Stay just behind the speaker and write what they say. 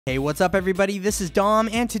Hey, what's up everybody? This is Dom,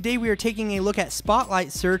 and today we are taking a look at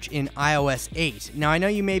Spotlight Search in iOS 8. Now I know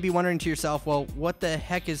you may be wondering to yourself, well, what the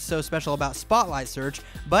heck is so special about Spotlight Search?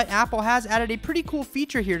 But Apple has added a pretty cool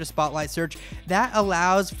feature here to Spotlight Search that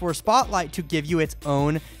allows for Spotlight to give you its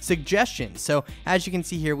own suggestions. So as you can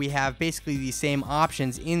see here, we have basically the same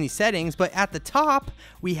options in the settings, but at the top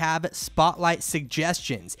we have Spotlight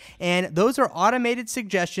Suggestions. And those are automated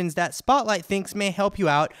suggestions that Spotlight thinks may help you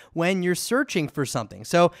out when you're searching for something.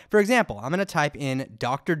 So for example, I'm going to type in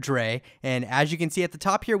Dr. Dre, and as you can see at the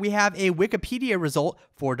top here, we have a Wikipedia result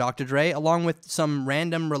for Dr. Dre, along with some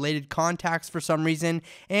random related contacts for some reason,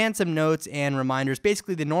 and some notes and reminders,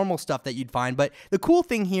 basically the normal stuff that you'd find. But the cool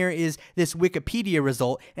thing here is this Wikipedia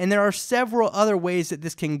result, and there are several other ways that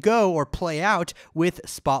this can go or play out with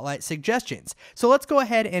Spotlight Suggestions. So let's go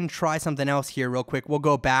ahead and try something else here real quick. We'll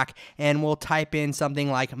go back and we'll type in something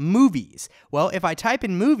like movies. Well, if I type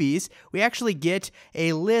in movies, we actually get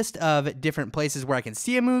a list of different places where I can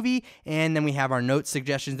see a movie, and then we have our notes,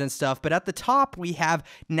 suggestions, and stuff. But at the top, we have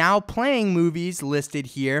now playing movies listed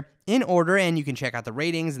here in order, and you can check out the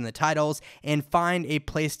ratings and the titles and find a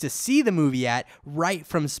place to see the movie at right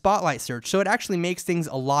from Spotlight Search. So it actually makes things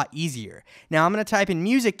a lot easier. Now I'm going to type in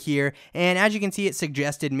music here, and as you can see, it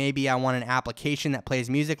suggested maybe I want an application that plays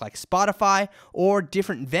music like Spotify, or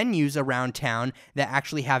different venues around town that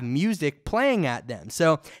actually have music playing at them.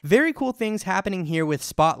 So very cool things happening here with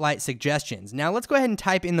Spotlight Suggestions. Now let's go ahead and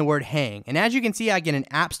type in the word hang, and as you can see, I get an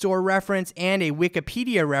App Store reference and a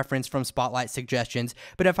Wikipedia reference from Spotlight Suggestions.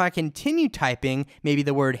 But if I continue typing maybe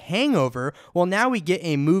the word hangover, well, now we get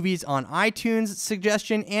a movies on iTunes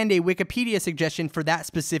suggestion and a Wikipedia suggestion for that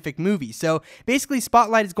specific movie. So basically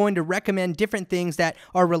Spotlight is going to recommend different things that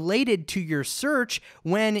are related to your search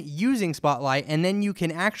when using Spotlight, and then you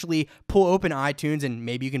can actually pull open iTunes and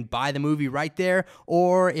maybe you can buy the movie right there,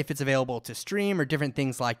 or if it's available to stream or different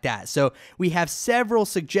things like that. So we have several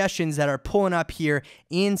suggestions that are pulling up here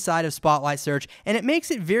inside of Spotlight Search, and it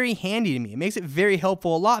makes it very handy to me. It makes it very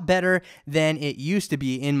helpful, a lot better than it used to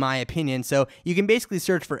be, in my opinion. So you can basically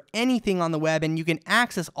search for anything on the web, and you can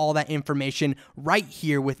access all that information right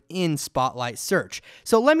here within Spotlight Search.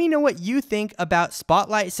 So let me know what you think about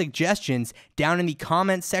Spotlight Suggestions down in the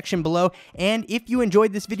comments section below, and if you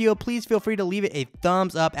enjoyed this video, please feel free to leave it a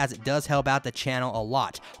thumbs up, as it does help out the channel a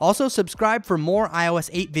lot. Also, subscribe for more iOS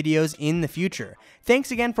 8 videos in the future. Thanks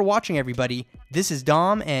again for watching, everybody. This is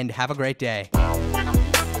Dom, and have a great day.